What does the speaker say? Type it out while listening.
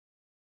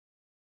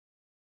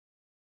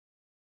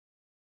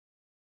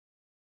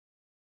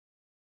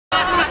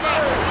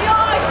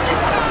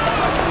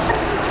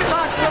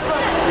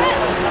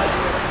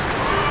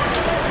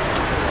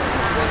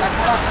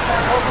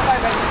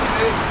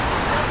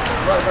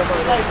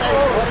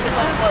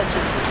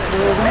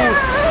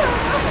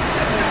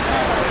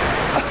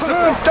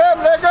Suntem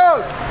legal,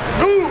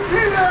 nu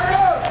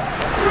ilegal!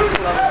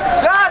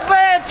 Dați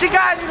băieți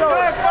țiganilor!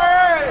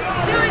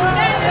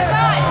 Suntem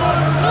legal,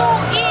 nu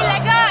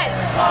ilegal!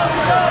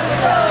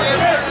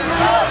 Solidaritate!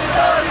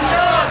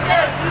 Solidaritate!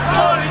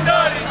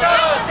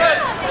 Solidaritate!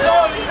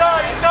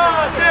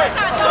 Solidaritate!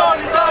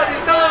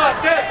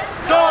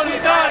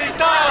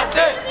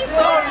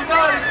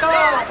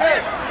 Solidaritate!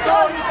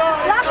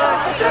 Solidaritate!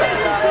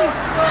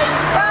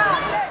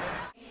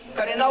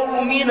 Care n-au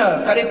lumină,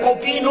 care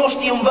copiii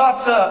noștri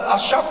învață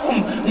așa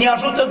cum ne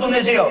ajută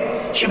Dumnezeu.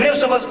 Și vreau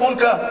să vă spun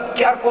că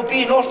chiar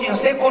copiii noștri în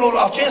secolul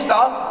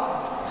acesta,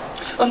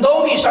 în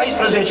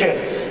 2016,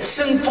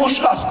 sunt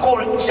puși la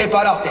școli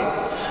separate.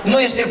 Nu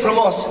este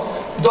frumos.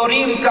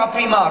 Dorim ca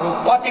primarul,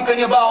 poate că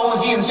ne va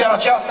auzi în seara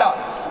aceasta,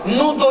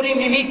 nu dorim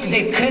nimic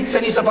decât să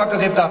ni se facă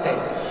dreptate.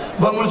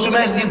 Vă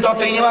mulțumesc din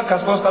toată inima că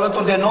ați fost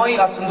alături de noi,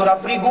 ați îndurat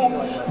frigul.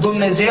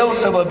 Dumnezeu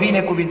să vă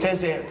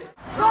binecuvinteze!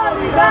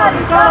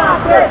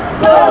 Solidaritate!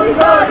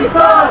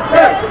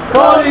 Solidaritate!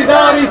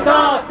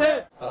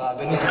 Solidaritate! A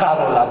venit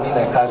Carol la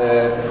mine,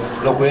 care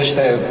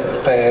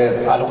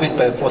a locuit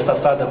pe fosta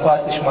stradă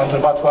Coaste și m-a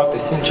întrebat foarte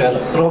sincer: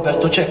 Robert,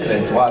 tu ce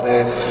crezi?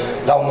 Oare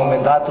la un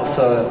moment dat o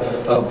să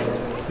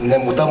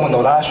ne mutăm în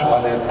oraș?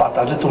 Oare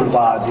patarâtul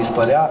va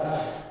dispărea?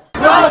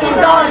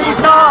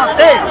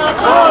 Solidaritate!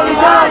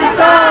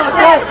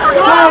 Solidaritate!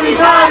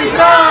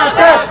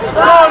 Solidaritate!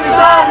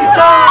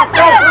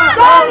 Solidaritate!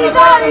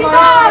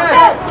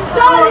 Solidaritate!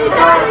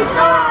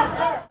 Solidaritate!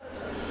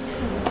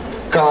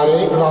 Care,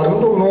 la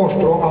rândul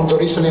nostru, am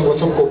dorit să ne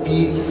învățăm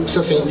copiii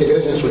să se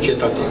integreze în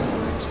societate.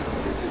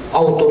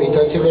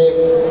 Autoritățile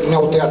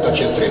ne-au tăiat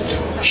acest drept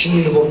și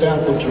îl vor tăia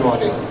în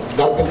continuare.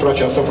 Dar pentru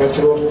aceasta,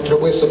 fraților,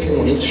 trebuie să fim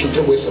uniți și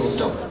trebuie să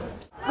luptăm.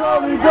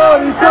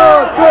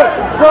 Solidaritate!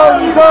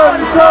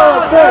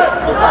 Solidaritate!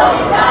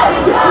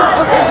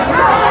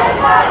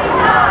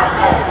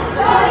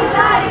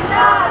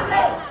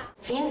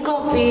 Fiind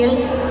copil,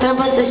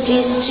 trebuie să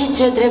știți și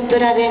ce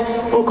drepturi are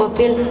un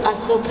copil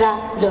asupra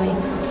lui.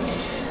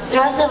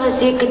 Vreau să vă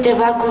zic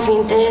câteva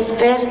cuvinte,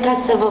 sper ca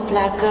să vă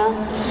placă,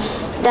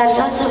 dar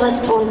vreau să vă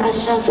spun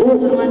așa în felul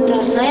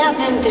următor. Noi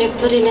avem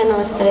drepturile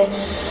noastre.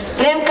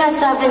 Vrem ca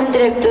să avem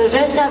drepturi,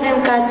 vrem să avem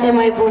case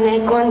mai bune,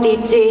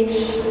 condiții,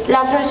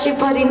 la fel și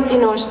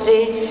părinții noștri.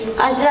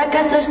 Aș vrea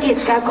ca să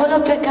știți că acolo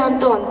pe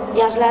canton,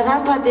 iar la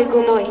rampa de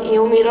gunoi, e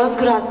un miros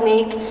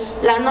groaznic,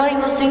 la noi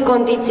nu sunt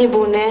condiții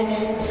bune,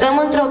 stăm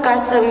într-o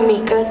casă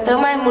mică, stăm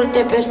mai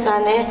multe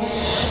persoane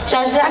și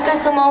aș vrea ca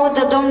să mă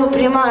audă domnul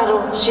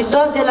primarul și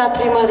toți de la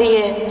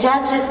primărie ceea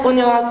ce spun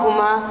eu acum,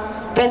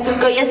 pentru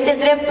că este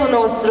dreptul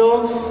nostru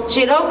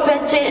și rog pe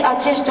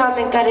acești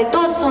oameni care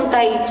toți sunt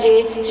aici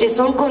și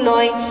sunt cu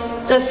noi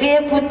să fie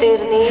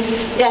puternici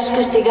de a-și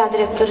câștiga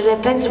drepturile,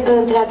 pentru că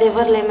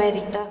într-adevăr le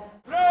merită.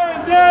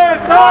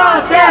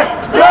 Dreptate!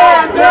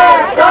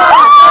 Dreptate!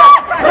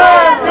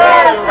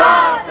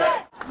 Dreptate!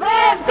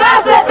 Vrem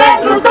case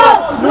pentru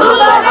toți, nu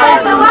doar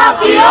pentru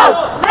mafioți!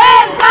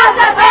 Vrem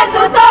case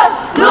pentru toți,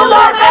 nu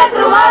doar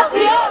pentru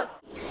mafioți!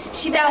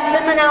 Și de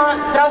asemenea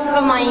vreau să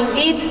vă mai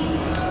invit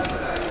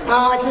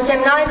să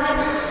semnați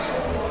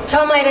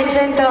cea mai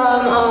recentă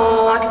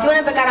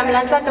acțiune pe care am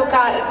lansat-o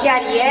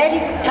chiar ieri.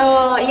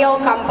 E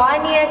o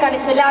campanie care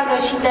se leagă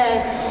și de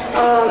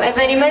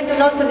evenimentul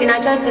nostru din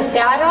această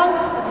seară.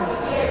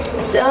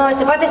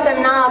 Se poate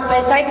semna pe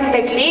site-ul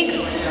de Click.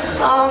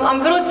 Am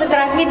vrut să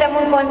transmitem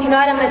în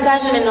continuare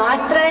mesajele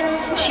noastre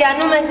și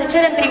anume să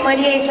cerem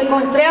primăriei să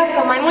construiască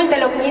mai multe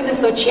locuințe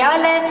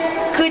sociale,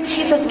 cât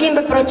și să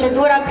schimbe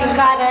procedura prin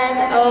care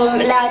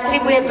le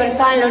atribuie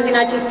persoanelor din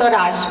acest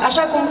oraș.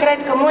 Așa cum cred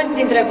că mulți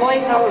dintre voi,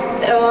 sau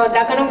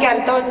dacă nu chiar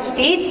toți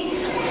știți,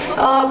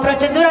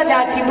 procedura de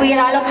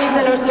atribuire a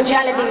locuințelor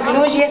sociale din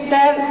Cluj este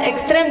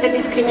extrem de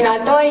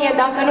discriminatorie,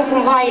 dacă nu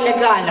cumva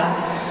ilegală.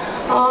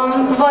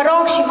 Vă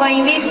rog și vă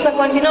invit să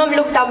continuăm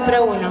lupta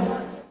împreună.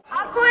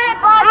 Acu e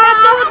pata!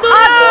 A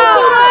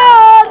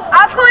tuturor!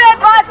 Acu e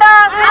pata!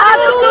 A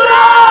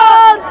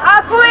tuturor!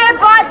 Acu e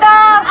pata!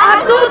 A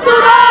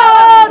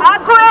tuturor!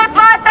 Acu e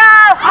pata!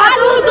 A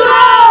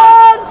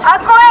tuturor!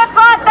 Acu e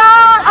pata!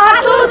 A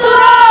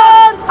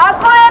tuturor!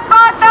 Acu e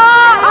pata!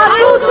 A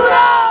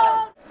tuturor!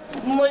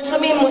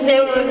 Mulțumim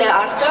Muzeului de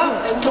Artă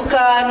pentru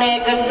că ne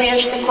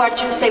găzduiește cu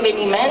acest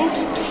eveniment.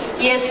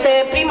 Este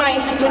prima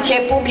instituție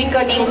publică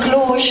din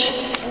Cluj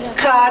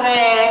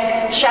care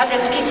și-a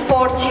deschis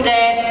porțile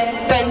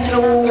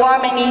pentru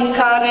oamenii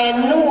care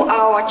nu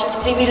au acest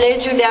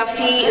privilegiu de a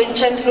fi în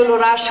centrul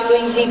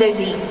orașului zi de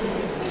zi.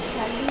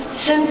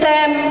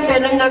 Suntem pe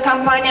lângă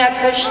campania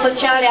Căști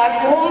Sociale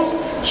acum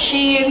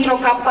și într-o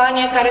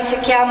campanie care se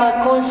cheamă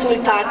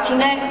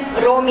Consultați-ne,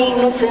 romii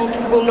nu sunt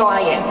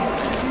gunoaie.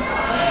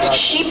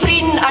 Și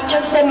prin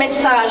aceste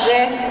mesaje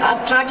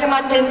atragem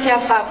atenția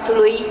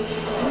faptului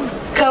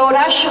că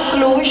orașul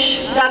Cluj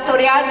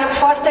datorează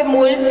foarte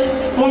mult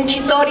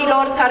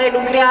muncitorilor care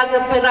lucrează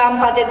pe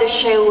rampa de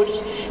deșeuri.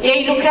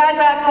 Ei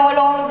lucrează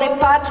acolo de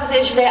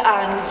 40 de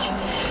ani.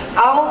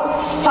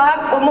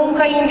 Fac o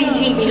muncă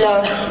invizibilă.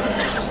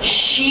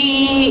 și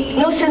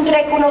nu sunt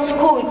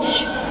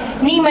recunoscuți.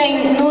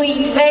 Nimeni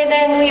nu-i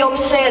vede, nu-i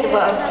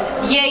observă.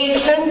 Ei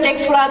sunt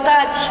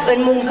exploatați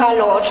în munca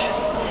lor.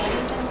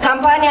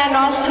 Campania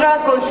noastră,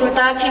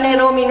 Consultați-ne,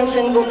 romii nu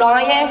sunt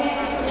gunoaie,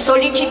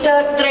 solicită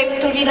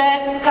drepturile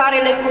care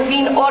le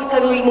cuvin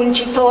oricărui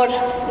muncitor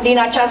din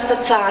această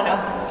țară.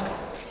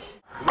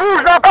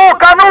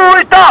 Cluj-Napoca nu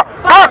uita,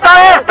 asta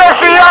este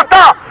și a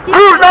ta!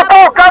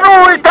 Cluj-Napoca nu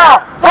uita,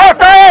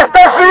 asta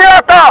este și a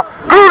ta!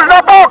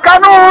 Cluj-Napoca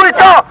nu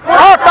uita,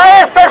 asta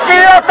este și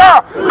a ta!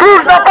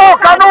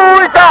 Cluj-Napoca nu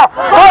uita,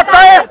 asta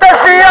este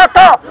și a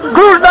ta!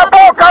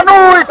 Cluj-Napoca nu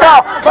uita,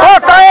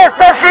 asta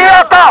este și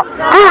a ta!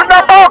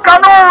 Cluj-Napoca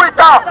nu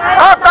uita,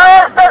 asta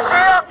este și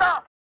a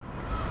ta!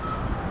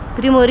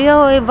 Primăria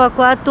a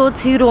evacuat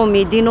toți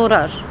romii din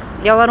oraș.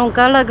 I-au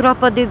aruncat la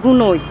groapa de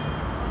gunoi.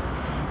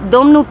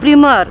 Domnul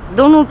primar,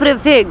 domnul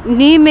prefect,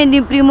 nimeni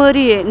din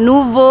primărie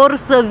nu vor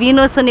să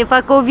vină să ne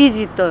facă o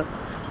vizită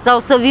sau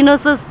să vină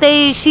să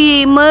stea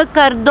și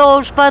măcar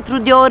 24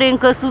 de ore în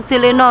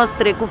căsuțele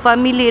noastre cu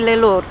familiile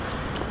lor,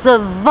 să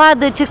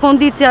vadă ce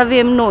condiții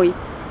avem noi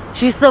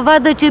și să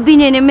vadă ce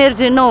bine ne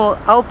merge nouă.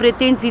 Au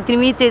pretenții,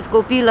 trimiteți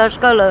copiii la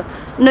școală,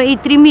 noi îi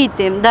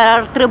trimitem, dar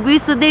ar trebui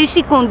să dea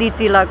și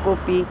condiții la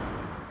copii.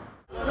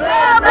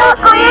 Vrem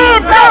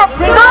locuințe,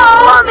 nu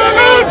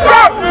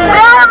umilițe!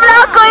 Vrem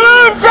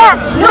locuințe,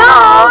 nu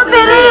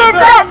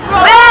umilițe!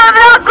 Vrem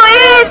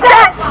locuințe,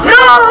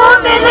 nu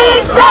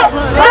umilițe!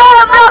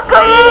 Vrem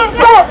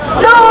locuințe,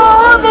 nu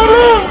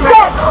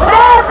umilițe!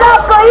 Vrem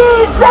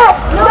locuințe,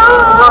 nu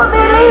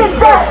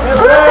umilițe!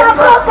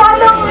 Cluj-Napoca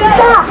nu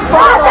uita,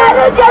 poate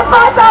râge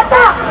fața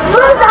ta!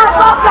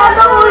 Cluj-Napoca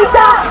nu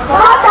uita,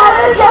 poate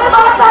râge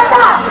fața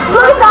ta!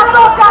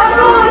 Cluj-Napoca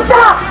nu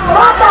uita,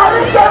 poate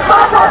râge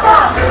fața ta!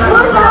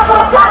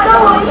 Cluj-Napoca nu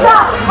uita,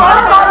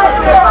 poate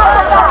râge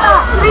fața ta!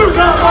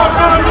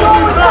 Cluj-Napoca nu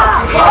uita,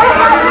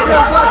 poate râge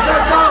fața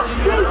ta!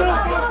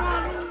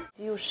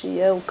 Știu și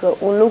eu că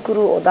un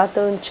lucru odată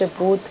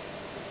început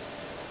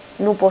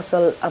nu poți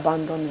să-l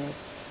abandonezi.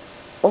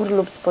 Ori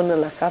lupți până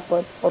la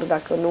capăt, ori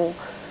dacă nu,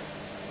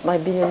 mai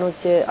bine nu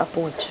te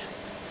apuci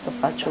să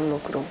faci un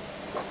lucru.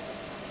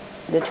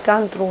 Deci ca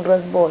într-un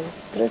război,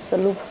 trebuie să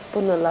lupți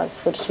până la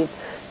sfârșit.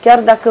 Chiar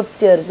dacă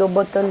pierzi o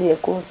bătălie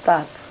cu un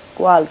stat,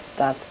 cu alt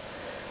stat,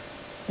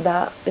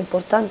 dar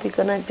important e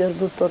că n-ai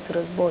pierdut tot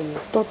războiul,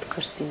 tot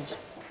câștigi.